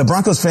NFL, the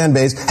Broncos fan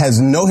base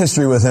has no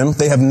history with him.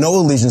 They have no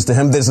allegiance to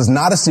him. This is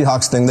not a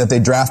Seahawks thing that they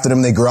drafted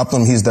him, they grew up with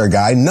him, he's their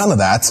guy. None of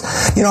that.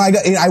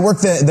 I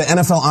work the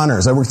NFL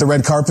honors. I work the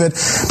red carpet.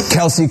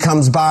 Kelsey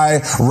comes by.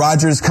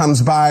 Rodgers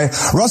comes by.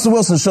 Russell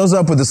Wilson shows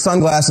up with his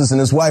sunglasses and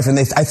his wife, and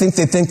I think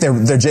they think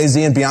they're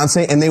Jay-Z and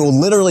Beyonce, and they will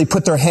literally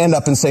put their hand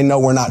up and say, no,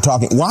 we're not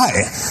talking.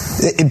 Why?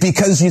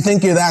 Because you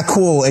think you're that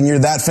cool and you're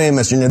that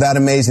famous and you're that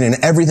amazing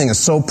and everything is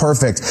so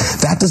perfect.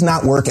 That does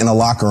not work in a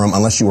locker room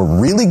unless you were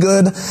really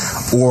good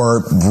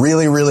or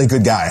really, really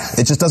good guy.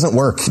 It just doesn't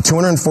work.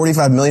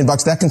 $245 million,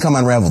 that can come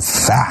unraveled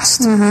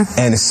fast. Mm-hmm.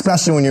 And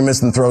especially when you're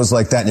missing throws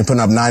like that and you're putting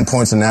up 9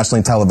 points in a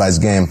nationally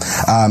televised game.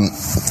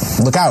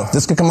 Look out.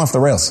 This could come off the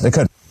rails. It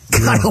could.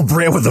 Kyle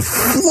Brandt with a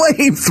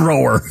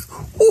flamethrower.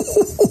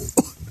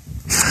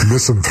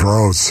 Missing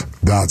throws.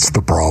 That's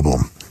the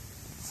problem.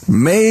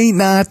 May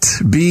not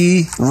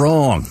be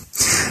wrong.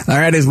 All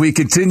right, as we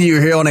continue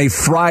here on a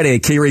Friday,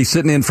 K-Ray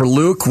sitting in for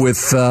Luke with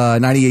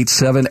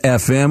 98.7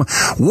 FM.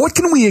 What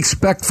can we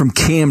expect from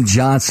Cam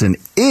Johnson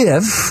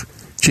if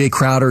Jae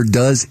Crowder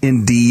does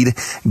indeed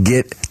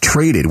get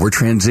traded? We're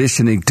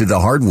transitioning to the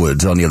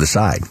hardwoods on the other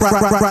side.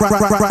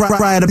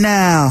 Right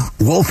now.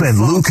 Wolf and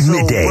Luke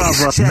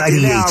Middays,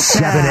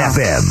 98.7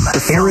 FM,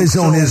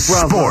 Arizona's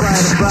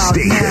sports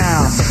station.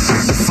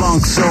 The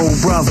Funk Soul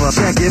Brother,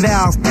 check it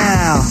out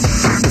now.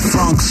 The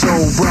Funk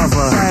Soul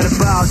Brother, right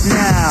about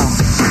now.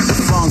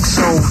 The Funk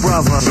Soul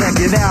Brother, check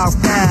it out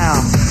now.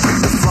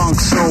 The Funk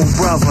Soul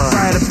Brother,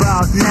 right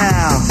about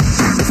now.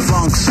 The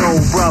Funk Soul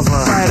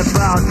Brother, right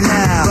about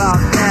now.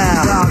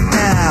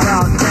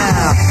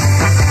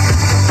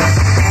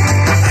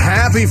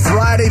 Happy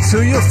Friday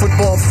to you.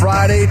 Football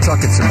Friday.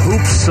 Talking some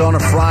hoops on a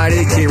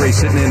Friday. K-Ray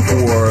sitting in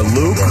for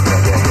Luke.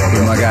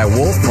 With my guy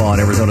Wolf on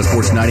Arizona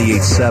Sports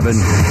 98.7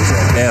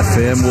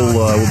 FM.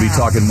 We'll be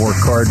talking more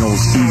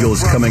Cardinals,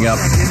 Eagles coming up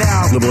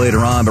a little later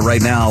on. But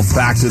right now,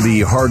 back to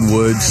the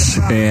hardwoods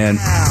and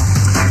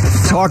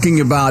talking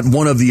about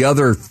one of the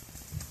other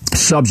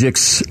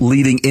subjects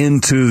leading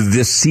into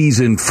this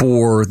season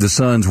for the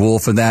Suns,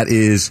 Wolf, and that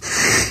is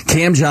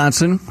Cam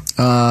Johnson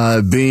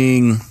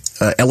being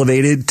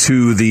elevated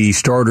to the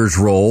starter's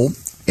role,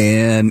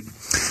 and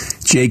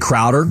Jae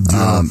Crowder,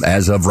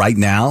 as of right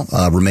now,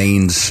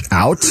 remains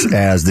out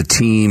as the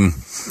team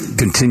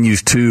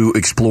continues to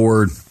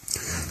explore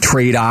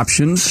trade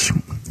options.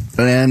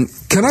 And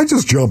can I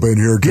just jump in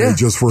here, Kay,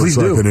 just for a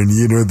second? And,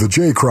 the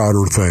Jae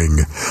Crowder thing,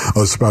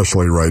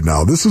 especially right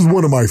now. This is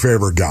one of my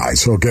favorite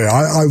guys, okay?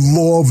 I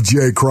love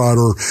Jae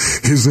Crowder.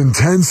 His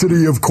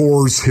intensity, of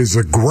course, his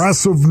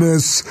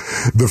aggressiveness,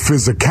 the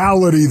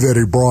physicality that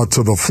he brought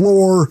to the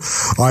floor.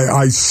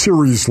 I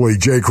seriously,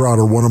 Jae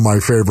Crowder, one of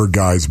my favorite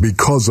guys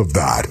because of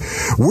that.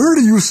 Where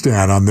do you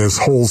stand on this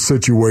whole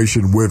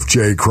situation with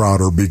Jae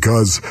Crowder?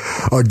 Because,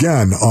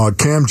 again,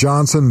 Cam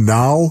Johnson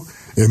now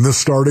in the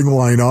starting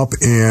lineup,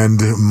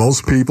 and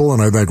most people,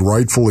 and I think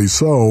rightfully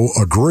so,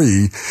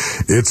 agree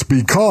it's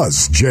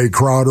because Jae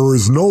Crowder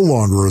is no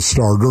longer a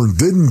starter and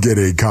didn't get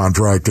a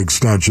contract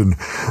extension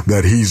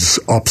that he's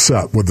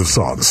upset with the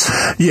Suns.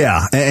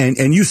 Yeah,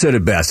 and you said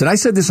it best. And I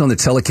said this on the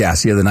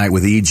telecast the other night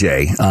with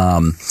EJ,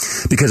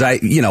 because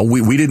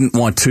we didn't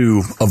want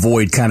to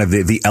avoid kind of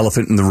the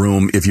elephant in the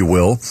room, if you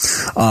will.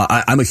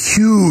 I'm a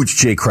huge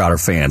Jae Crowder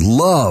fan.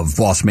 Love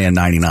Boss Man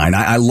 99.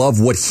 I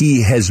love what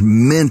he has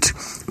meant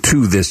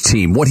to this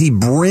team, what he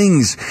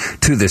brings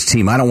to this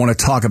team. I don't want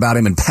to talk about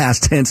him in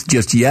past tense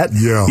just yet,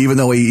 even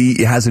though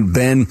he hasn't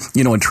been,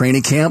 in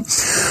training camp.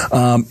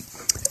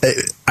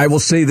 I will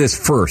say this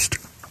first,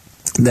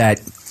 that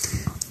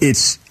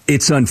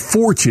it's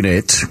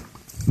unfortunate,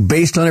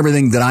 based on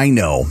everything that I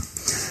know,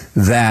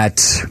 that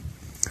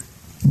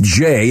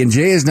Jae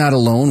is not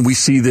alone. We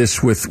see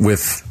this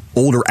with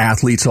older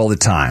athletes all the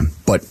time,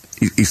 but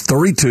he's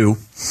 32.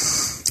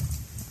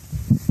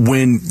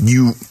 When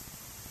you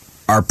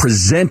are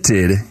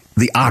presented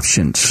the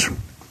options,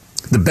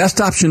 the best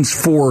options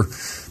for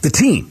the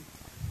team,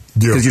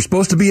 because you're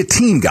supposed to be a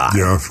team guy.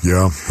 Yeah,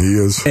 he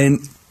is.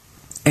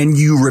 And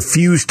you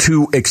refuse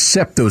to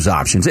accept those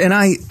options. And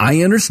I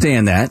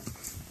understand that,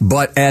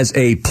 but as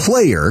a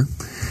player,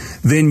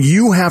 then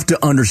you have to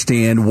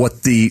understand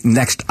what the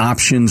next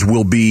options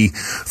will be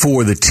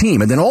for the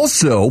team. And then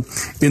also,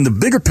 in the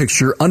bigger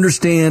picture,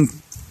 understand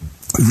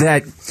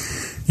that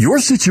your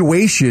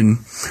situation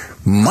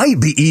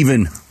might be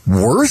even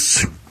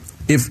worse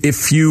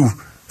if you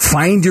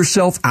find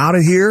yourself out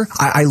of here.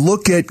 I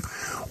look at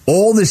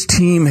all this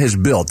team has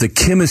built, the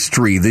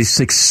chemistry, the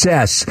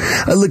success.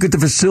 I look at the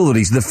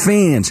facilities, the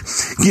fans,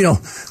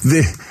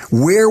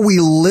 where we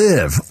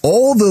live,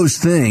 all those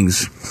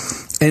things.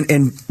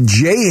 And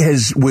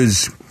Jae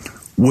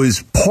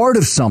was part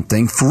of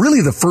something for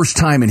really the first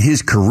time in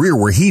his career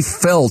where he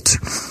felt,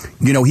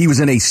 he was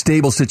in a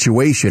stable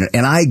situation.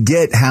 And I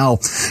get how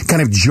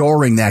kind of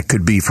jarring that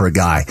could be for a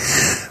guy.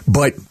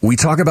 But we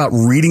talk about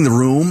reading the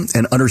room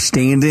and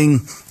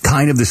understanding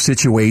kind of the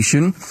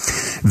situation.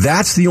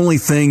 That's the only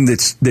thing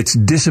that's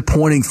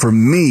disappointing for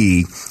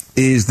me,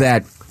 is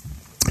that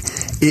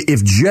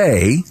if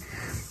Jae,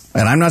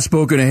 and I'm not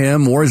spoken to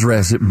him or his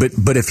rest,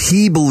 but if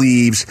he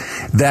believes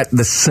that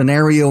the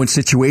scenario and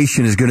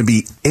situation is going to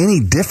be any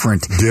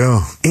different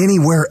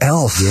anywhere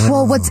else. Yeah.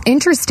 Well, what's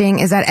interesting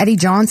is that Eddie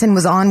Johnson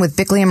was on with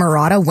Bickley and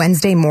Murata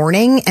Wednesday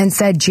morning and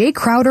said Jae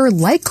Crowder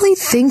likely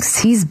thinks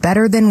he's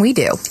better than we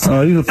do.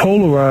 He's a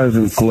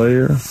polarizing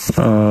player,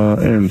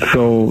 and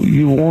so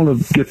you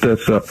want to get that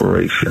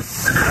separation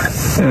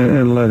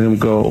and let him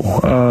go.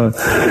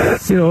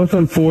 It's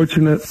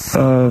unfortunate.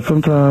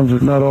 Sometimes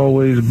it's not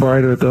always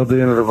brighter at the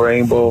other end of the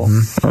rainbow.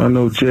 I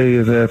know Jae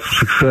has had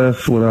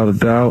success without a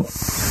doubt,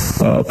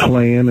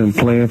 playing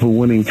for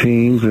winning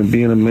teams and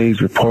being a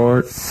major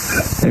part,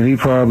 and he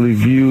probably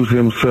views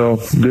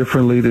himself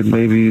differently than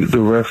maybe the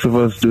rest of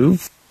us do.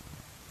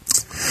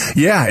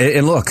 Yeah,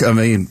 and look, I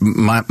mean,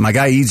 my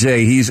guy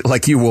EJ, he's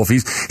like you, Wolf.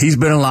 He's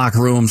been in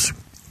locker rooms.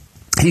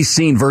 He's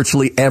seen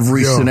virtually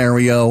every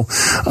scenario.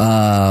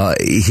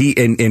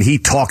 He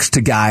talks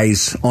to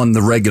guys on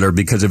the regular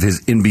because of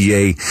his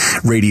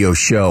NBA radio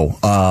show.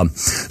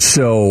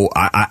 So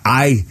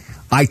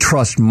I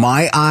trust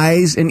my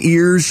eyes and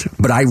ears,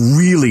 but I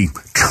really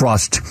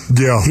trust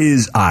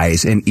his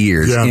eyes and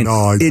ears. Yeah,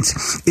 and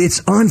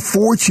it's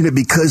unfortunate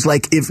because,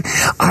 like, if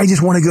I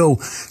just want to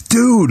go,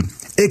 dude,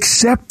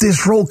 accept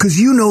this role because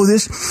you know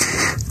this.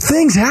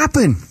 Things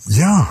happen.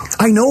 Yeah.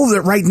 I know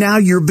that right now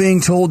you're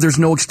being told there's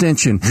no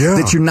extension,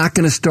 that you're not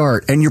going to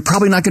start, and you're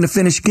probably not going to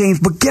finish games.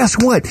 But guess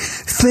what?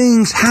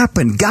 Things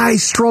happen.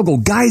 Guys struggle.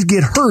 Guys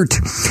get hurt.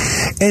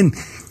 And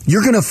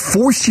you're going to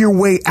force your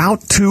way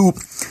out to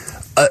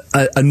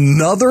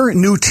another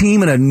new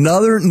team in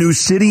another new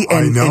city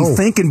and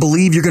think and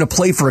believe you're going to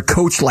play for a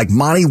coach like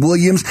Monty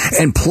Williams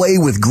and play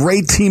with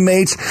great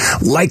teammates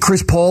like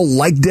Chris Paul,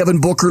 like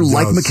Devin Booker,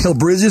 like Mikal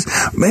Bridges.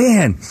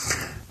 Man,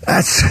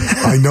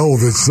 I know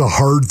that's a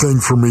hard thing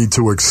for me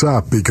to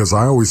accept because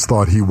I always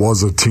thought he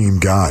was a team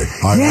guy.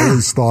 I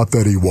always thought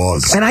that he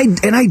was. And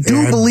I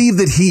do believe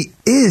that he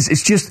is.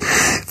 It's just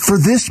for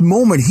this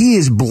moment, he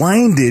is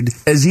blinded,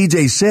 as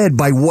EJ said,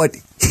 by what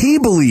he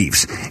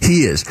believes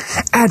he is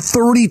at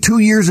 32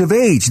 years of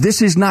age.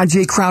 This is not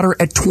Jae Crowder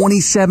at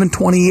 27,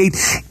 28,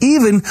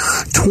 even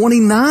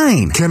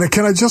 29. Can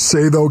I just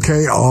say, though,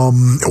 Kay,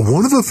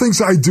 one of the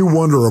things I do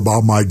wonder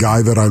about my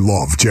guy that I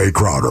love, Jae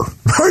Crowder.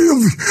 I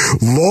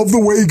love the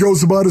way he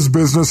goes about his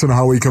business and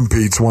how he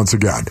competes once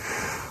again.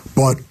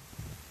 But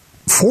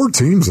 4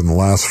 teams in the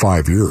last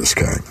 5 years,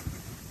 Kay.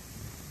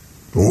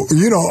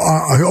 You know,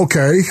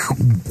 okay,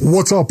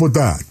 what's up with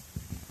that?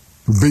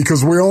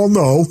 Because we all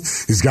know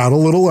he's got a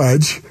little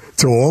edge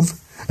to him,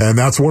 and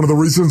that's one of the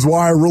reasons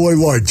why I really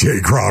like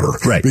Jae Crowder.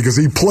 Right. Because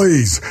he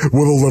plays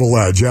with a little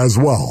edge as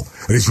well.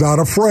 And he's not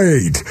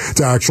afraid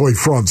to actually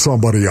front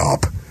somebody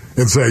up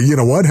and say, you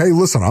know what, hey,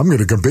 listen, I'm going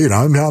to compete.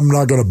 I'm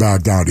not going to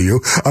back down to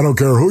you. I don't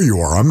care who you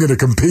are. I'm going to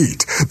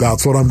compete.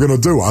 That's what I'm going to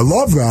do. I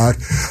love that.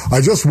 I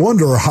just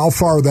wonder how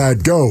far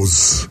that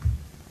goes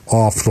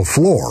off the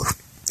floor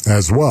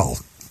as well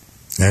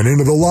and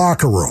into the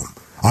locker room.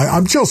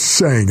 I'm just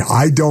saying,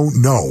 I don't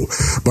know,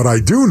 but I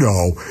do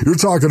know you're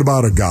talking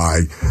about a guy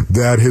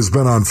that has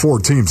been on 4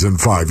 teams in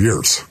 5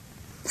 years,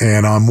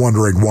 and I'm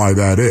wondering why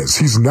that is.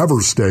 He's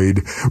never stayed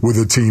with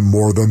a team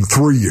more than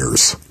 3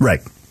 years. Right.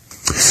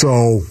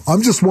 So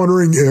I'm just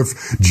wondering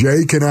if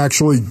Jay can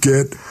actually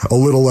get a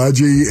little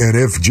edgy and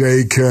if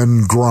Jay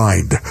can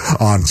grind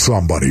on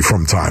somebody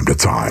from time to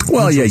time.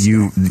 Well, yeah,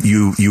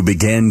 you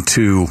begin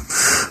to,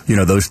 you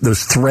know,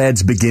 those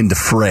threads begin to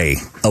fray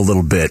a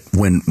little bit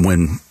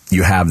when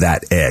you have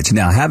that edge.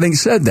 Now, having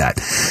said that,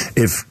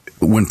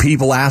 when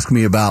people ask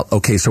me about,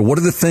 okay, so what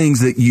are the things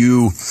that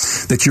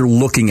you're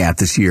looking at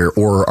this year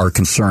or are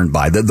concerned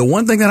by? The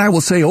one thing that I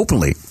will say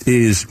openly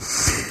is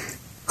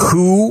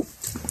who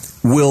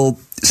will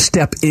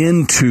step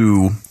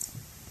into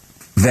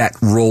that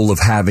role of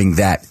having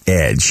that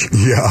edge.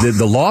 Yeah.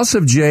 The loss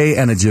of Jay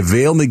and a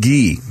JaVale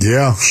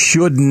McGee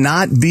should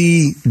not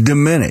be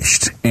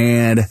diminished.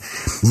 And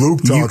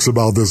Luke talks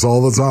about this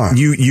all the time.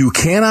 You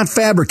cannot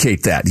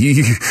fabricate that.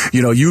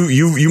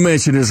 You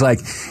mentioned it's like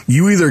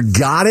you either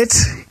got it,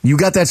 you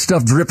got that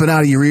stuff dripping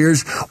out of your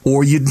ears,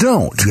 or you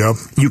don't. Yep.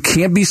 You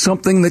can't be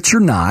something that you're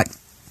not.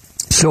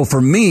 So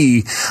for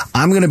me,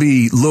 I'm going to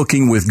be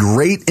looking with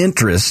great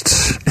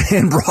interest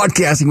and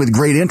broadcasting with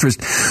great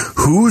interest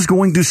who's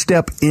going to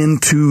step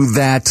into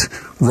that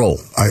role.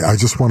 I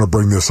just want to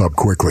bring this up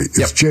quickly.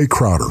 It's Jae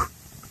Crowder.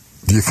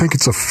 Do you think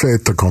it's a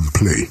fait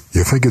accompli?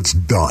 You think it's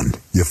done?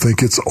 You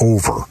think it's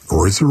over?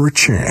 Or is there a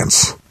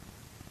chance?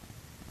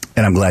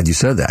 And I'm glad you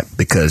said that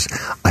because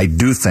I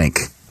do think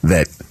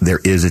that there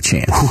is a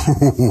chance.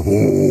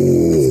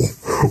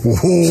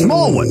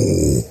 Small one,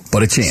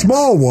 but a chance.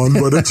 Small one,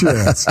 but a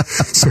chance.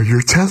 So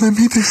you're telling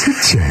me there's a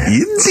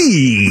chance?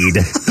 Indeed.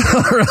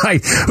 All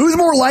right. Who's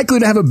more likely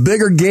to have a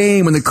bigger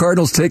game when the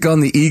Cardinals take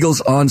on the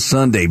Eagles on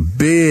Sunday?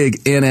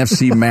 Big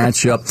NFC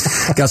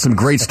matchup. Got some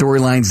great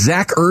storylines.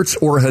 Zach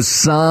Ertz or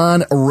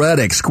Hassan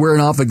Reddick squaring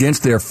off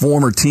against their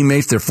former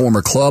teammates, their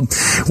former club.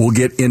 We'll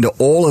get into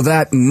all of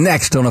that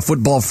next on a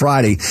Football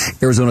Friday.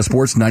 Arizona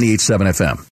Sports 98.7 FM.